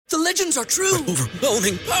The legends are true.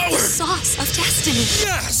 Overwhelming power! Sauce of destiny.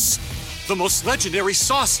 Yes! The most legendary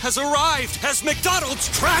sauce has arrived as McDonald's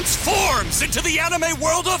transforms into the anime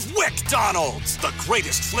world of WickDonald's. The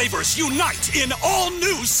greatest flavors unite in all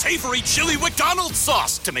new savory chili McDonald's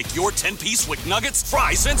sauce to make your 10-piece Wick Nuggets,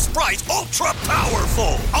 fries, and Sprite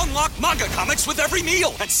ultra-powerful. Unlock manga comics with every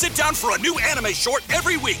meal and sit down for a new anime short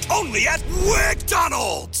every week only at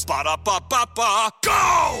WickDonald's. Ba-da-ba-ba-ba,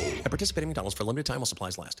 go! At participating McDonald's for a limited time while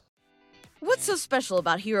supplies last. What's so special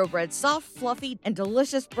about Hero Bread's soft, fluffy, and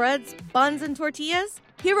delicious breads, buns, and tortillas?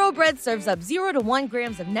 Hero Bread serves up 0 to 1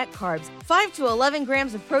 grams of net carbs, 5 to 11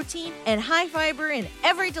 grams of protein, and high fiber in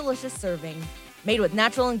every delicious serving. Made with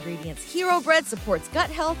natural ingredients, Hero Bread supports gut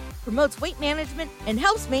health, promotes weight management, and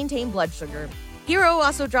helps maintain blood sugar. Hero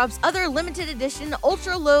also drops other limited edition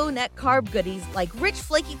ultra-low net carb goodies like rich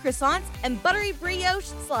flaky croissants and buttery brioche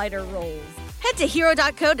slider rolls. Head to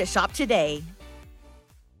hero.co to shop today.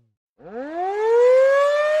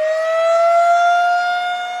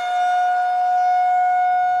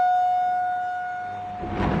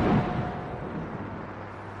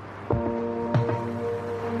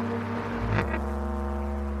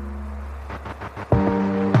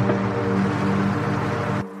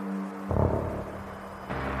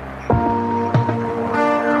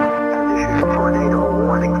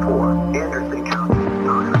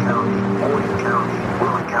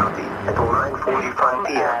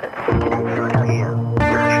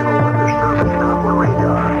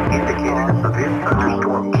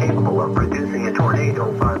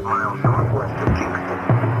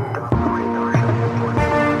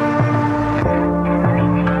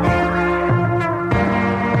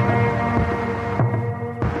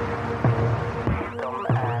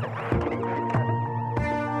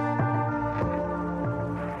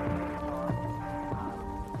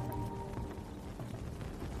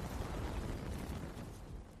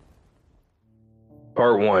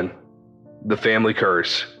 Part 1. The Family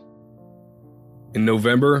Curse. In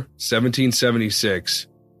November 1776,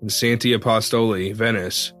 in Santi Apostoli,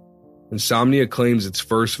 Venice, insomnia claims its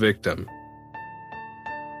first victim.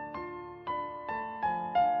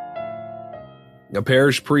 A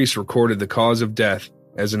parish priest recorded the cause of death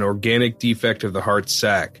as an organic defect of the heart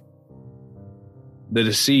sac. The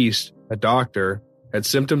deceased, a doctor, had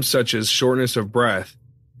symptoms such as shortness of breath.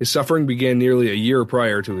 His suffering began nearly a year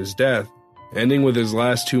prior to his death, ending with his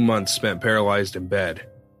last 2 months spent paralyzed in bed.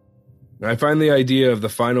 I find the idea of the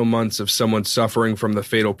final months of someone suffering from the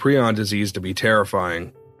fatal prion disease to be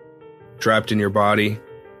terrifying. Trapped in your body,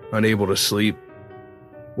 unable to sleep.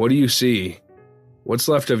 What do you see? What's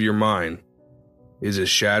left of your mind? Is it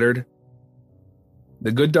shattered?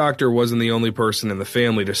 The good doctor wasn't the only person in the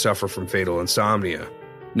family to suffer from fatal insomnia.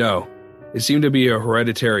 No, it seemed to be a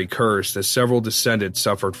hereditary curse that several descendants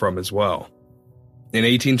suffered from as well. In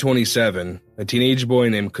 1827, a teenage boy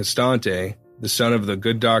named Costante, the son of the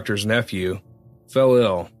good doctor's nephew, fell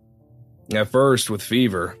ill, at first with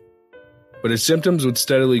fever, but his symptoms would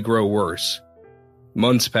steadily grow worse.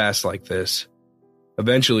 Months passed like this.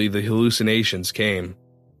 Eventually, the hallucinations came.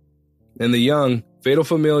 In the young, fatal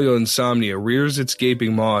familial insomnia rears its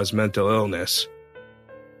gaping maw as mental illness.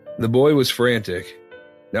 The boy was frantic,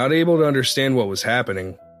 not able to understand what was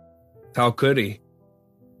happening. How could he?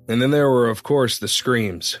 And then there were, of course, the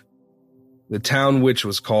screams. The town witch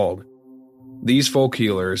was called. These folk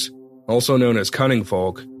healers, also known as cunning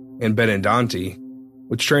folk and benedanti,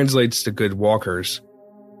 which translates to good walkers,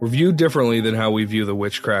 were viewed differently than how we view the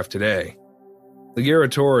witchcraft today. The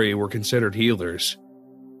Giratori were considered healers,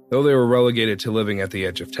 though they were relegated to living at the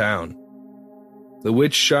edge of town. The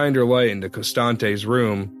witch shined her light into Costante's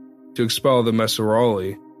room to expel the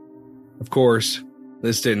Messeroli. Of course,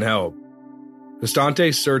 this didn't help.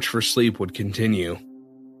 Costante's search for sleep would continue.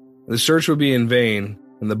 The search would be in vain,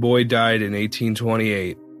 and the boy died in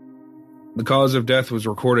 1828. The cause of death was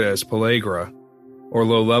recorded as pellagra, or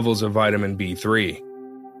low levels of vitamin B3.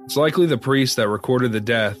 It's likely the priest that recorded the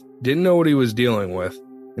death didn't know what he was dealing with,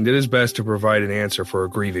 and did his best to provide an answer for a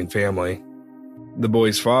grieving family. The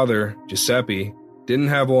boy's father, Giuseppe, didn't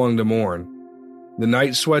have long to mourn. The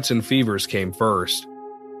night sweats and fevers came first.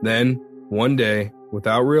 Then, one day,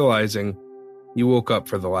 without realizing, he woke up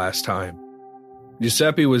for the last time.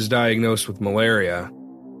 Giuseppe was diagnosed with malaria,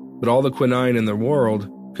 but all the quinine in the world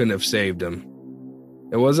couldn't have saved him.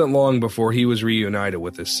 It wasn't long before he was reunited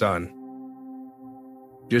with his son.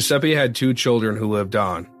 Giuseppe had 2 children who lived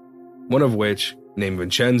on, one of which, named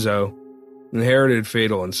Vincenzo, inherited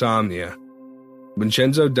fatal insomnia.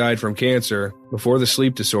 Vincenzo died from cancer before the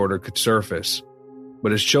sleep disorder could surface,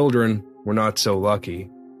 but his children were not so lucky.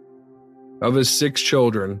 Of his 6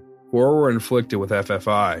 children, 4 were inflicted with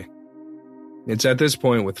FFI. It's at this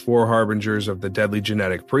point, with 4 harbingers of the deadly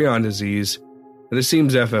genetic prion disease, that it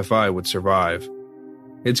seems FFI would survive,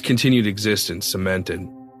 its continued existence cemented.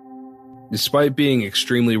 Despite being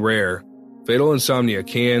extremely rare, fatal insomnia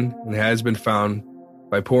can and has been found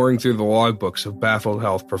by poring through the logbooks of baffled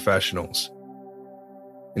health professionals.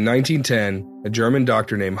 In 1910, a German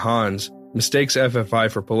doctor named Hans mistakes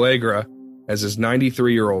FFI for pellagra as his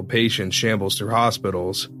 93-year-old patient shambles through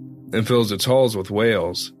hospitals and fills its halls with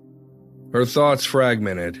wails. Her thoughts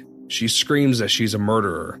fragmented, she screams that she's a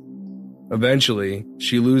murderer. Eventually,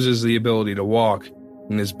 she loses the ability to walk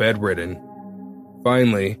and is bedridden.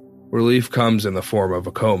 Finally, relief comes in the form of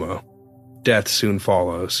a coma. Death soon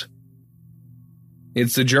follows.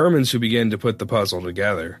 It's the Germans who begin to put the puzzle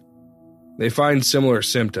together. They find similar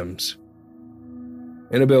symptoms: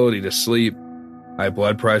 inability to sleep, high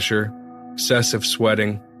blood pressure, excessive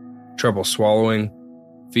sweating, trouble swallowing,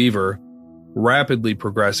 fever, rapidly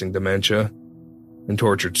progressing dementia, and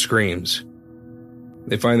tortured screams.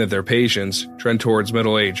 They find that their patients trend towards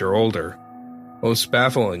middle age or older. Most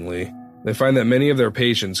bafflingly, they find that many of their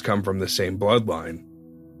patients come from the same bloodline.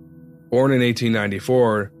 Born in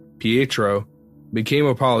 1894, Pietro became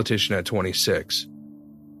a politician at 26.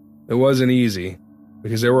 It wasn't easy,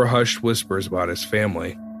 because there were hushed whispers about his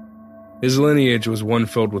family. His lineage was one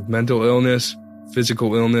filled with mental illness,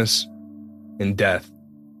 physical illness, and death.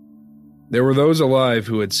 There were those alive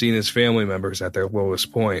who had seen his family members at their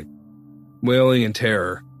lowest point, wailing in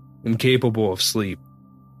terror, incapable of sleep.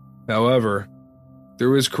 However,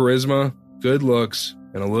 through his charisma, good looks,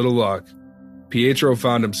 and a little luck, Pietro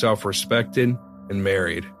found himself respected and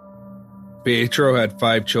married. Pietro had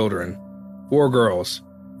 5 children, 4 girls,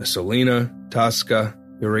 Esselina, Tosca,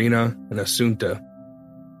 Irina, and Assunta,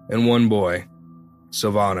 and 1 boy,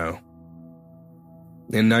 Silvano.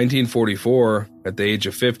 In 1944, at the age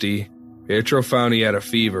of 50, Pietro found he had a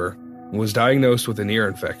fever and was diagnosed with an ear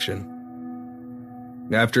infection.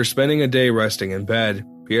 After spending a day resting in bed,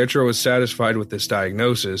 Pietro was satisfied with this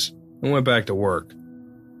diagnosis and went back to work.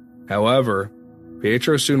 However,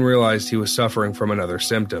 Pietro soon realized he was suffering from another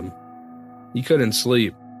symptom. He couldn't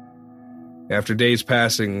sleep. After days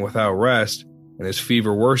passing without rest and his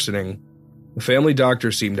fever worsening, the family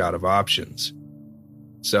doctor seemed out of options.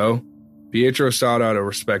 So, Pietro sought out a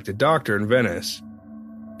respected doctor in Venice.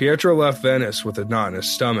 Pietro left Venice with a knot in his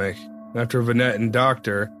stomach after a Venetan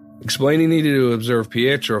doctor explained he needed to observe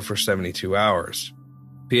Pietro for 72 hours.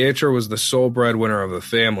 Pietro was the sole breadwinner of the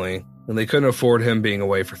family, and they couldn't afford him being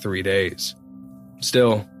away for 3 days.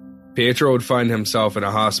 Still, Pietro would find himself in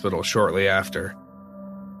a hospital shortly after.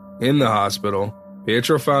 In the hospital,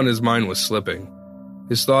 Pietro found his mind was slipping.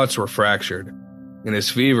 His thoughts were fractured, and his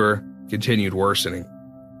fever continued worsening.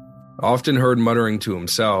 Often heard muttering to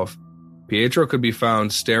himself, Pietro could be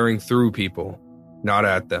found staring through people, not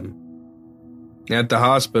at them. At the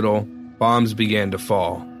hospital, bombs began to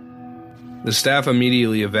fall. The staff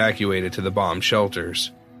immediately evacuated to the bomb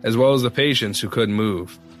shelters, as well as the patients who couldn't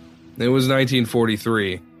move. It was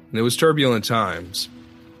 1943, and it was turbulent times.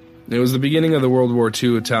 It was the beginning of the World War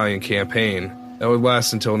II Italian campaign that would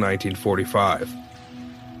last until 1945.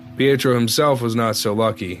 Pietro himself was not so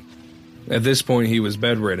lucky. At this point, he was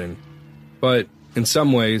bedridden, but in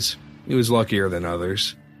some ways, he was luckier than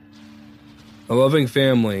others. A loving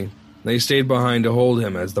family, they stayed behind to hold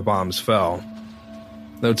him as the bombs fell.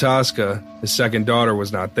 Though Tosca, his second daughter,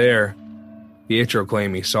 was not there, Pietro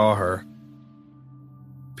claimed he saw her.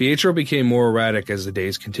 Pietro became more erratic as the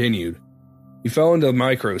days continued. He fell into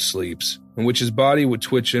micro-sleeps, in which his body would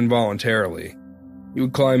twitch involuntarily. He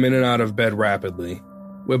would climb in and out of bed rapidly,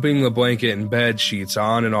 whipping the blanket and bed sheets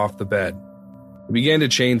on and off the bed. He began to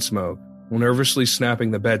chain smoke, while nervously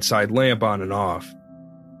snapping the bedside lamp on and off.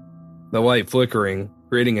 The light flickering,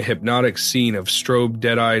 creating a hypnotic scene of strobed,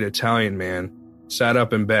 dead-eyed Italian man sat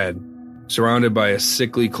up in bed, surrounded by a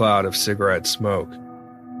sickly cloud of cigarette smoke.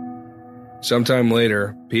 Sometime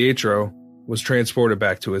later, Pietro was transported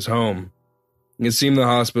back to his home. It seemed the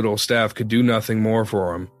hospital staff could do nothing more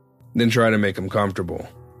for him than try to make him comfortable.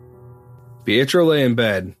 Pietro lay in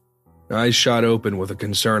bed, eyes shot open with a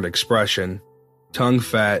concerned expression, tongue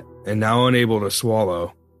fat and now unable to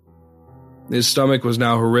swallow. His stomach was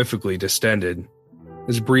now horrifically distended,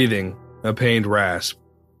 his breathing a pained rasp.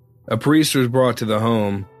 A priest was brought to the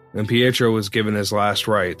home, and Pietro was given his last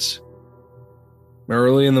rites.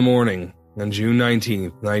 Early in the morning, on June 19,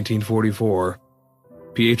 1944,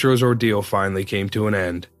 Pietro's ordeal finally came to an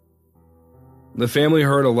end. The family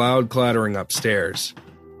heard a loud clattering upstairs.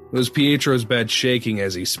 It was Pietro's bed shaking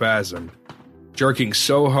as he spasmed, jerking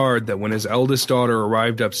so hard that when his eldest daughter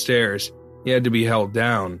arrived upstairs, he had to be held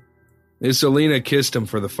down. Isselina kissed him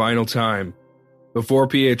for the final time, Before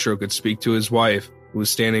Pietro could speak to his wife, who was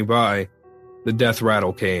standing by, the death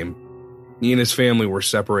rattle came. He and his family were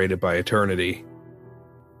separated by eternity.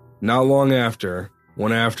 Not long after,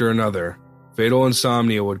 one after another, fatal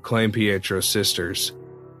insomnia would claim Pietro's sisters.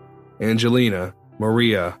 Angelina,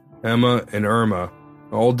 Maria, Emma, and Irma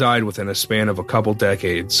all died within a span of a couple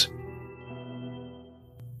decades.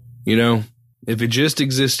 You know, if it just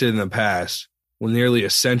existed in the past, with nearly a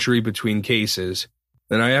century between cases,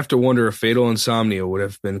 then I have to wonder if fatal insomnia would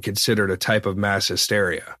have been considered a type of mass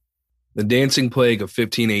hysteria. The dancing plague of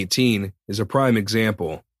 1518 is a prime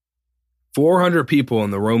example. 400 people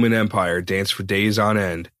in the Roman Empire danced for days on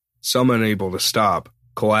end, some unable to stop,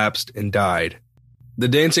 collapsed, and died. The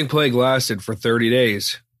dancing plague lasted for 30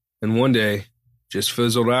 days, and one day just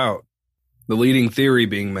fizzled out, the leading theory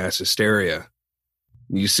being mass hysteria.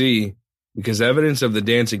 You see, because evidence of the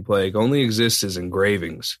dancing plague only exists as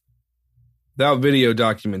engravings. Without video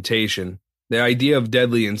documentation, the idea of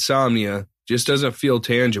deadly insomnia just doesn't feel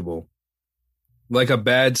tangible. Like a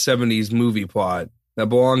bad 70s movie plot that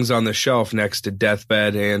belongs on the shelf next to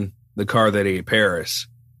Deathbed and The Car That Ate Paris.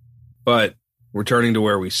 But, returning to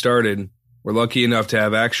where we started, we're lucky enough to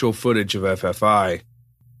have actual footage of FFI,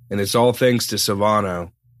 and it's all thanks to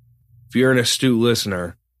Silvano. If you're an astute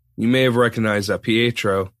listener, you may have recognized that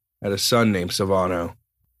Pietro had a son named Silvano.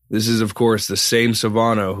 This is, of course, the same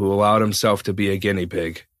Silvano who allowed himself to be a guinea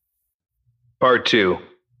pig. Part 2.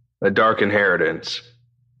 A Dark Inheritance.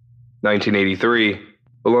 1983,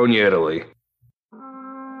 Bologna, Italy.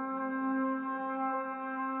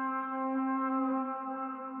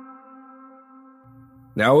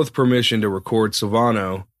 Now with permission to record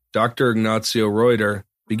Silvano, Dr. Ignazio Reuter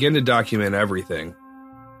began to document everything.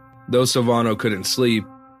 Though Silvano couldn't sleep,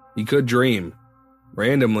 he could dream.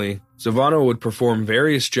 Randomly, Silvano would perform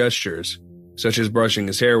various gestures, such as brushing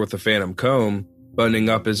his hair with a phantom comb, buttoning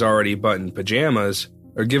up his already buttoned pajamas,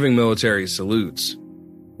 or giving military salutes.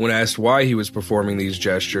 When asked why he was performing these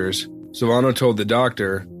gestures, Silvano told the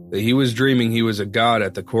doctor that he was dreaming he was a god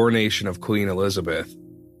at the coronation of Queen Elizabeth.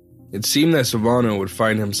 It seemed that Silvano would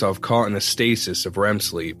find himself caught in a stasis of REM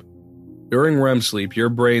sleep. During REM sleep, your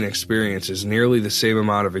brain experiences nearly the same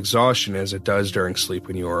amount of exhaustion as it does during sleep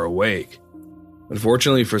when you are awake.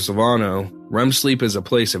 Unfortunately for Silvano, REM sleep is a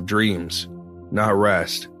place of dreams, not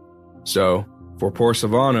rest. So, for poor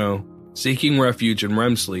Silvano, seeking refuge in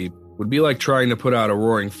REM sleep would be like trying to put out a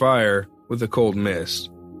roaring fire with a cold mist.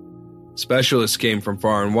 Specialists came from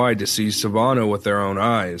far and wide to see Silvano with their own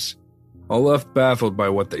eyes, all left baffled by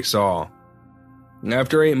what they saw. And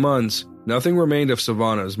after 8 months, nothing remained of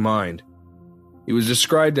Silvano's mind. He was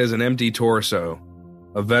described as an empty torso,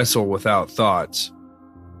 a vessel without thoughts.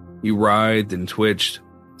 He writhed and twitched,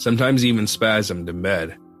 sometimes even spasmed in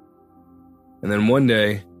bed. And then one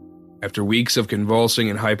day, after weeks of convulsing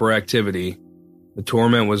and hyperactivity, the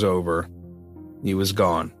torment was over. He was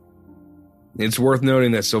gone. It's worth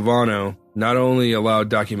noting that Silvano not only allowed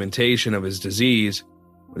documentation of his disease,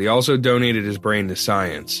 but he also donated his brain to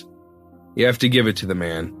science. You have to give it to the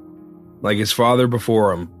man. Like his father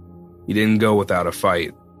before him, he didn't go without a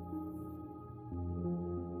fight.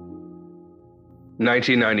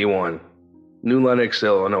 1991, New Lenox,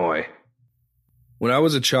 Illinois. When I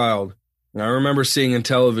was a child, I remember seeing a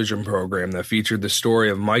television program that featured the story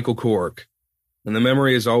of Michael Cork, and the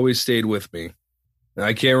memory has always stayed with me. And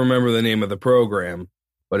I can't remember the name of the program,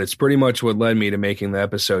 but it's pretty much what led me to making the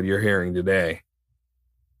episode you're hearing today.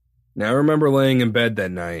 Now I remember laying in bed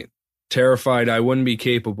that night, terrified I wouldn't be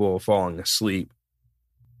capable of falling asleep.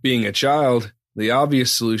 Being a child, the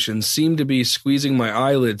obvious solution seemed to be squeezing my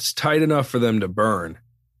eyelids tight enough for them to burn.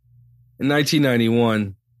 In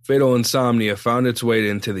 1991, fatal insomnia found its way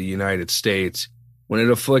into the United States when it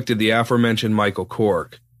afflicted the aforementioned Michael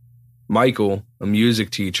Cork. Michael, a music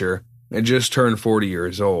teacher, had just turned 40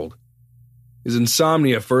 years old. His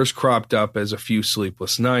insomnia first cropped up as a few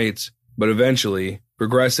sleepless nights, but eventually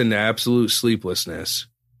progressed into absolute sleeplessness.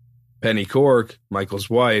 Penny Cork, Michael's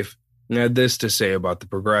wife, had this to say about the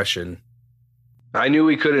progression. I knew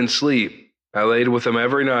he couldn't sleep. I laid with him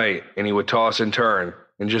every night, and he would toss and turn,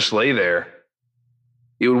 and just lay there.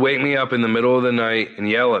 He would wake me up in the middle of the night and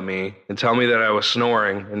yell at me and tell me that I was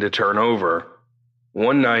snoring and to turn over.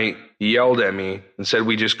 One night, he yelled at me and said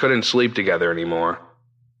we just couldn't sleep together anymore.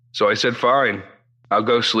 So I said, fine, I'll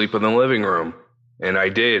go sleep in the living room. And I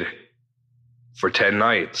did. For 10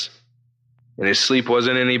 nights. And his sleep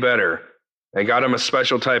wasn't any better. I got him a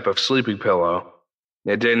special type of sleeping pillow.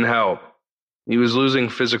 It didn't help. He was losing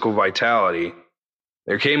physical vitality.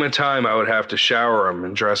 There came a time I would have to shower him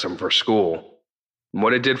and dress him for school. And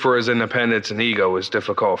what it did for his independence and ego was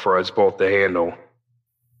difficult for us both to handle.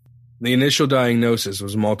 The initial diagnosis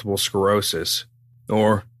was multiple sclerosis,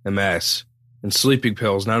 or MS, and sleeping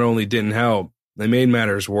pills not only didn't help, they made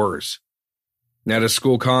matters worse. At a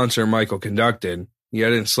school concert Michael conducted, he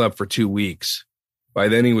hadn't slept for 2 weeks. By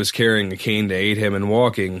then he was carrying a cane to aid him in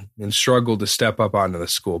walking and struggled to step up onto the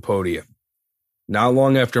school podium. Not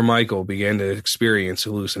long after Michael began to experience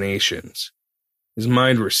hallucinations, his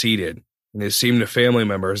mind receded, and it seemed to family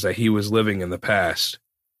members that he was living in the past.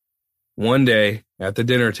 One day, at the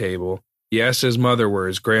dinner table, he asked his mother where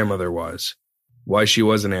his grandmother was, why she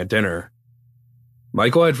wasn't at dinner.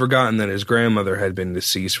 Michael had forgotten that his grandmother had been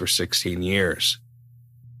deceased for 16 years.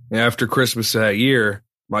 After Christmas that year,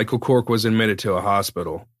 Michael Cork was admitted to a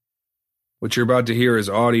hospital. What you're about to hear is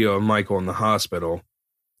audio of Michael in the hospital.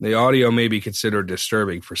 The audio may be considered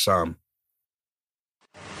disturbing for some.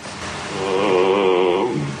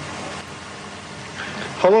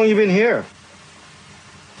 How long you been here?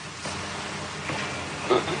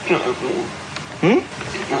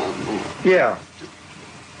 Yeah.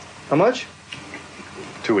 How much?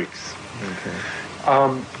 2 weeks.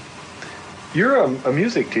 Okay. You're a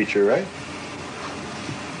music teacher, right?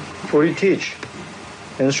 What do you teach?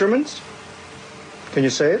 Instruments? Can you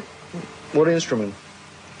say it? What instrument?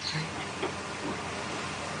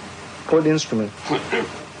 What instrument?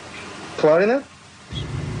 Clarinet?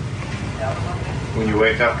 When you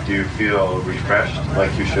wake up, do you feel refreshed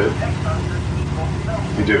like you should?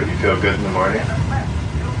 You do. You feel good in the morning?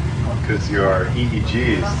 Because your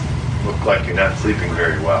EEGs look like you're not sleeping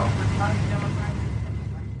very well.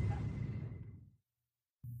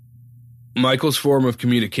 Michael's form of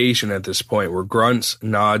communication at this point were grunts,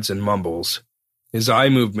 nods, and mumbles. His eye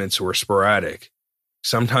movements were sporadic,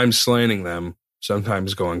 sometimes slanting them,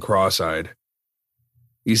 sometimes going cross-eyed.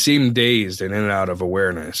 He seemed dazed and in and out of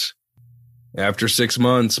awareness. After 6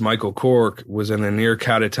 months, Michael Cork was in a near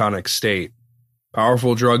catatonic state.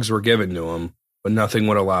 Powerful drugs were given to him, but nothing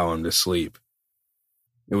would allow him to sleep.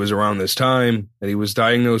 It was around this time that he was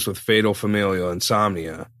diagnosed with fatal familial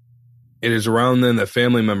insomnia. It is around then that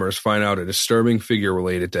family members find out a disturbing figure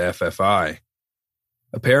related to FFI.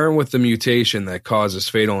 A parent with the mutation that causes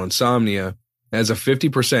fatal insomnia has a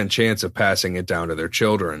 50% chance of passing it down to their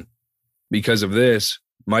children. Because of this,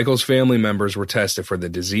 Michael's family members were tested for the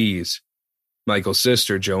disease. Michael's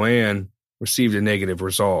sister, Joanne, received a negative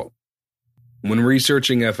result. When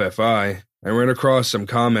researching FFI, I ran across some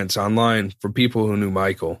comments online from people who knew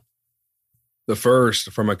Michael. The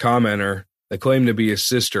first, from a commenter that claimed to be his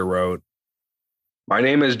sister, wrote, "My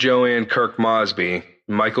name is Joanne Kirk Mosby,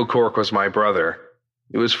 and Michael Cork was my brother.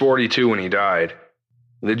 He was 42 when he died.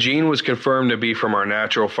 The gene was confirmed to be from our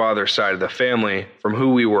natural father's side of the family from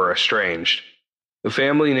who we were estranged. The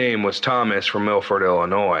family name was Thomas from Milford,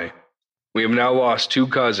 Illinois. We have now lost 2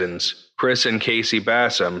 cousins, Chris and Casey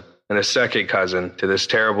Bassam, and a second cousin to this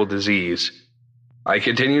terrible disease. I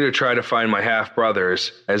continue to try to find my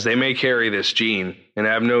half-brothers, as they may carry this gene and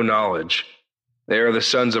have no knowledge. They are the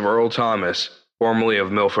sons of Earl Thomas, formerly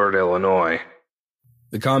of Milford, Illinois."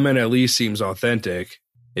 The comment at least seems authentic.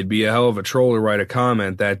 It'd be a hell of a troll to write a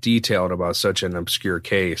comment that detailed about such an obscure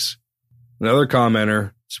case. Another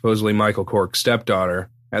commenter, supposedly Michael Cork's stepdaughter,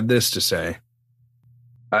 had this to say: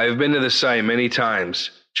 "I have been to the site many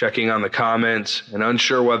times, checking on the comments and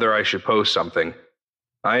unsure whether I should post something.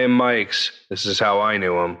 I am Mike's, this is how I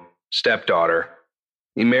knew him, stepdaughter.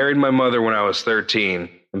 He married my mother when I was 13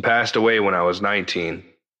 and passed away when I was 19.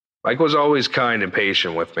 Mike was always kind and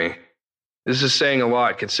patient with me. This is saying a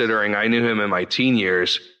lot considering I knew him in my teen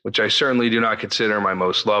years, which I certainly do not consider my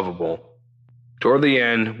most lovable. Toward the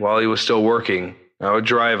end, while he was still working, I would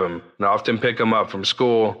drive him and often pick him up from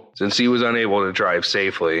school since he was unable to drive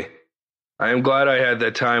safely. I am glad I had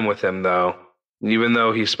that time with him though, even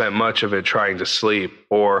though he spent much of it trying to sleep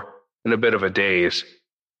or in a bit of a daze.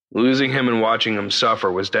 Losing him and watching him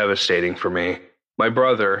suffer was devastating for me. My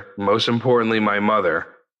brother, and most importantly my mother,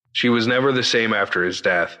 she was never the same after his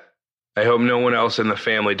death. I hope no one else in the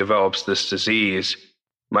family develops this disease.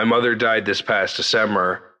 My mother died this past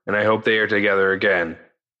December, and I hope they are together again.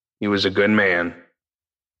 He was a good man."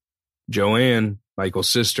 Joanne, Michael's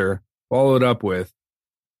sister, followed up with,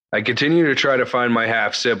 "I continue to try to find my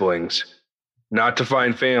half-siblings, not to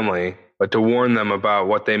find family, but to warn them about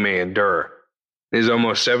what they may endure. It is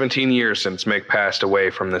almost 17 years since Mick passed away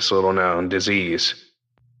from this little-known disease.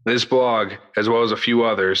 This blog, as well as a few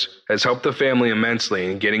others, has helped the family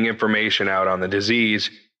immensely in getting information out on the disease,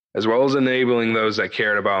 as well as enabling those that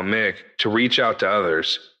cared about Mick to reach out to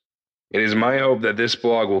others. It is my hope that this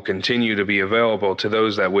blog will continue to be available to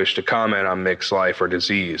those that wish to comment on Mick's life or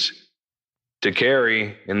disease. To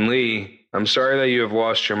Carrie and Lee, I'm sorry that you have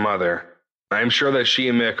lost your mother. I am sure that she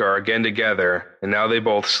and Mick are again together, and now they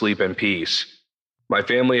both sleep in peace. My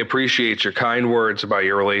family appreciates your kind words about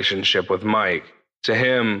your relationship with Mike. To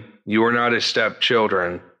him, you were not his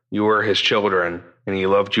stepchildren, you were his children, and he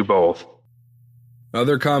loved you both.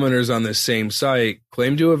 Other commenters on this same site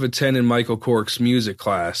claim to have attended Michael Cork's music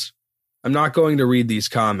class. I'm not going to read these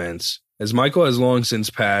comments, as Michael has long since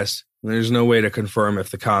passed, and there's no way to confirm if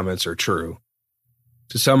the comments are true.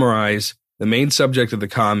 To summarize, the main subject of the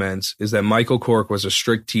comments is that Michael Cork was a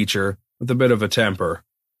strict teacher with a bit of a temper.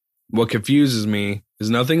 What confuses me is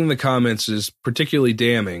nothing in the comments is particularly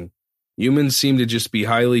damning. Humans seem to just be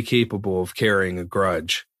highly capable of carrying a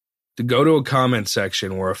grudge. To go to a comment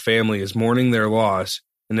section where a family is mourning their loss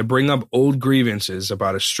and to bring up old grievances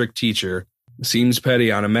about a strict teacher seems petty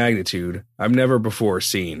on a magnitude I've never before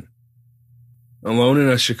seen. Alone in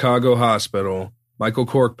a Chicago hospital, Michael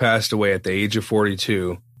Cork passed away at the age of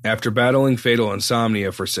 42 after battling fatal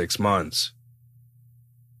insomnia for 6 months.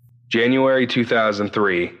 January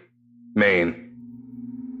 2003, Maine.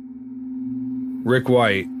 Rick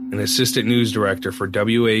White, an assistant news director for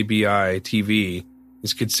WABI-TV,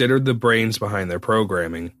 is considered the brains behind their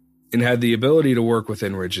programming and had the ability to work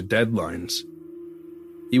within rigid deadlines.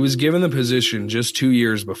 He was given the position just 2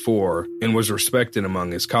 years before and was respected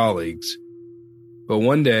among his colleagues. But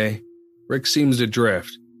one day, Rick seems to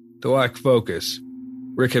drift, to lack focus.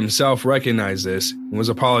 Rick himself recognized this and was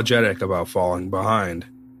apologetic about falling behind.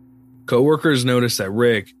 Coworkers noticed that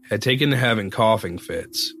Rick had taken to having coughing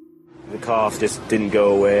fits. The cough just didn't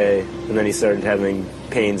go away, and then he started having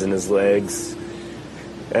pains in his legs.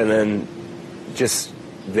 And then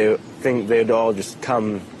they'd all just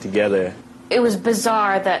come together. It was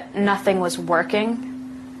bizarre that nothing was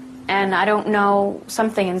working, and I don't know,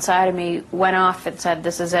 something inside of me went off and said,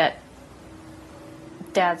 this is it.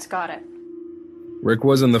 Dad's got it. Rick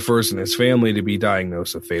wasn't the first in his family to be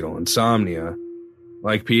diagnosed with fatal insomnia.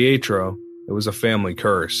 Like Pietro, it was a family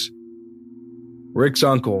curse. Rick's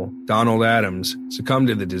uncle, Donald Adams, succumbed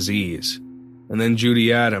to the disease, and then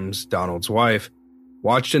Judy Adams, Donald's wife,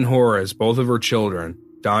 watched in horror as both of her children,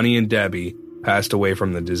 Donnie and Debbie, passed away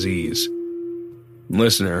from the disease.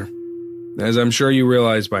 Listener, as I'm sure you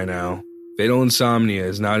realize by now, fatal insomnia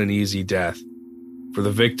is not an easy death for the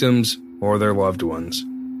victims or their loved ones.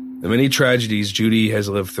 The many tragedies Judy has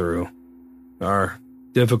lived through are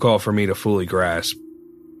difficult for me to fully grasp.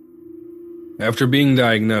 After being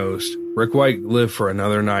diagnosed, Rick White lived for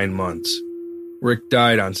another 9 months. Rick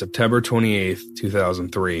died on September 28,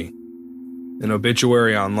 2003. An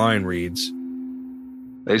obituary online reads,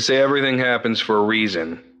 "They say everything happens for a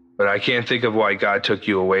reason, but I can't think of why God took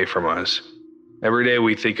you away from us. Every day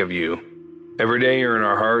we think of you. Every day you're in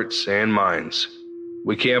our hearts and minds.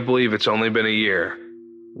 We can't believe it's only been a year.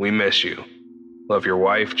 We miss you. Love your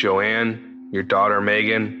wife, Joanne, your daughter,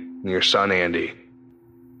 Megan, and your son, Andy."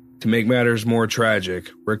 To make matters more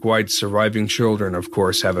tragic, Rick White's surviving children, of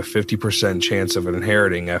course, have a 50% chance of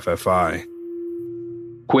inheriting FFI.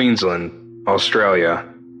 Queensland, Australia.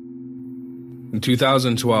 In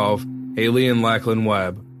 2012, Haley and Lachlan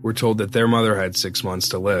Webb were told that their mother had 6 months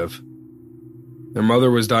to live. Their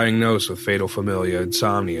mother was diagnosed with fatal familial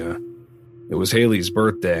insomnia. It was Haley's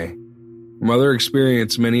birthday. Her mother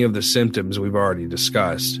experienced many of the symptoms we've already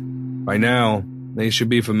discussed. By now, they should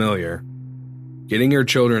be familiar. Getting your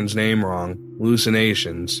children's name wrong,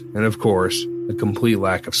 hallucinations, and of course, a complete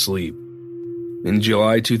lack of sleep. In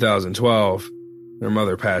July 2012, their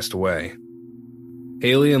mother passed away.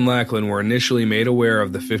 Haley and Lachlan were initially made aware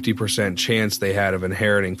of the 50% chance they had of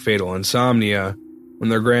inheriting fatal insomnia when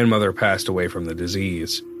their grandmother passed away from the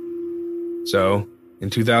disease. So, in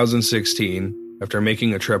 2016, after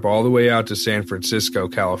making a trip all the way out to San Francisco,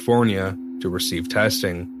 California, to receive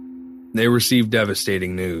testing, they received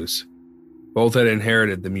devastating news. Both had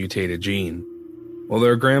inherited the mutated gene. While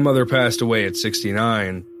their grandmother passed away at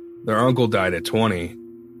 69, their uncle died at 20.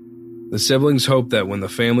 The siblings hope that when the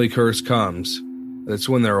family curse comes, that's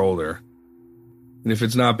when they're older. And if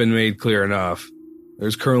it's not been made clear enough,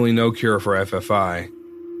 there's currently no cure for FFI,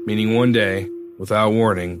 meaning one day, without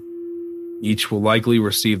warning, each will likely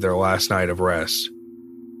receive their last night of rest.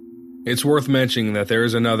 It's worth mentioning that there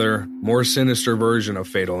is another, more sinister version of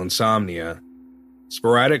fatal insomnia.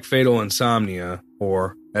 Sporadic fatal insomnia,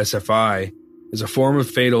 or SFI, is a form of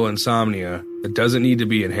fatal insomnia that doesn't need to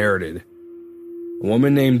be inherited. A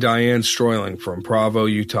woman named Diane Stroyling from Provo,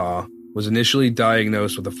 Utah, was initially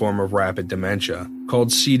diagnosed with a form of rapid dementia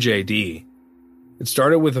called CJD. It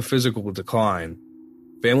started with a physical decline.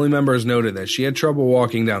 Family members noted that she had trouble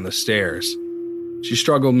walking down the stairs. She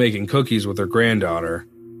struggled making cookies with her granddaughter,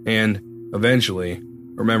 and, eventually,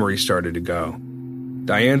 her memory started to go.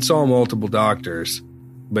 Diane saw multiple doctors,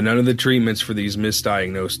 but none of the treatments for these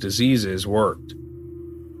misdiagnosed diseases worked.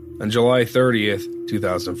 On July 30th,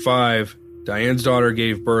 2005, Diane's daughter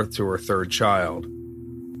gave birth to her third child.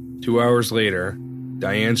 2 hours later,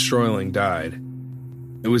 Diane Stroiling died.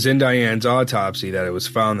 It was in Diane's autopsy that it was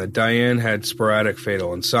found that Diane had sporadic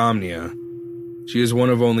fatal insomnia. She is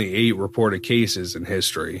one of only 8 reported cases in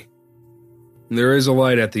history. There is a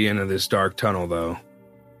light at the end of this dark tunnel, though.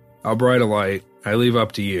 How bright a light, I leave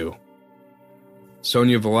up to you.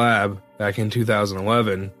 Sonia Vlab, back in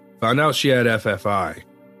 2011, found out she had FFI.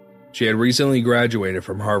 She had recently graduated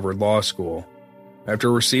from Harvard Law School. After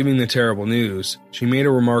receiving the terrible news, she made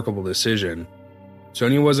a remarkable decision.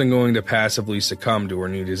 Sonia wasn't going to passively succumb to her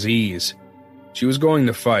new disease. She was going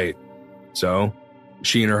to fight. So,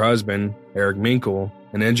 she and her husband, Eric Minkel,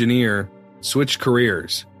 an engineer, switched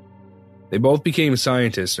careers. They both became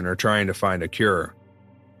scientists and are trying to find a cure.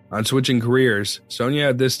 On switching careers, Sonia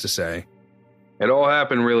had this to say. It all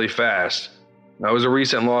happened really fast. I was a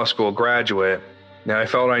recent law school graduate, and I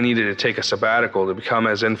felt I needed to take a sabbatical to become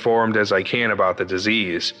as informed as I can about the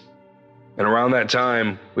disease. And around that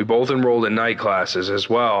time, we both enrolled in night classes as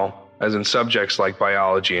well as in subjects like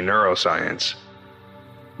biology and neuroscience.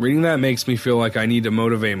 Reading that makes me feel like I need to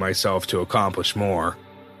motivate myself to accomplish more.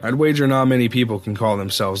 I'd wager not many people can call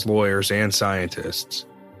themselves lawyers and scientists.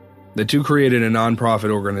 The two created a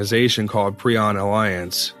nonprofit organization called Prion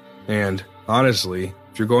Alliance, and, honestly,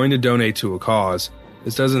 if you're going to donate to a cause,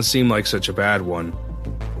 this doesn't seem like such a bad one.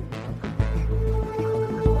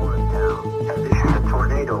 Has issued a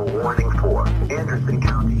tornado warning for Anderson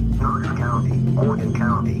County, Knox County, Morgan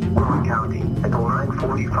County, Rowan County at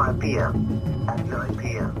 9:45 p.m. At 9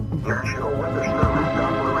 p.m., National Weather Service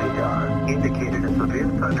Doppler radar indicated a severe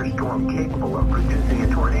thunderstorm capable of producing a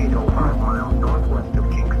tornado 5 miles northwest of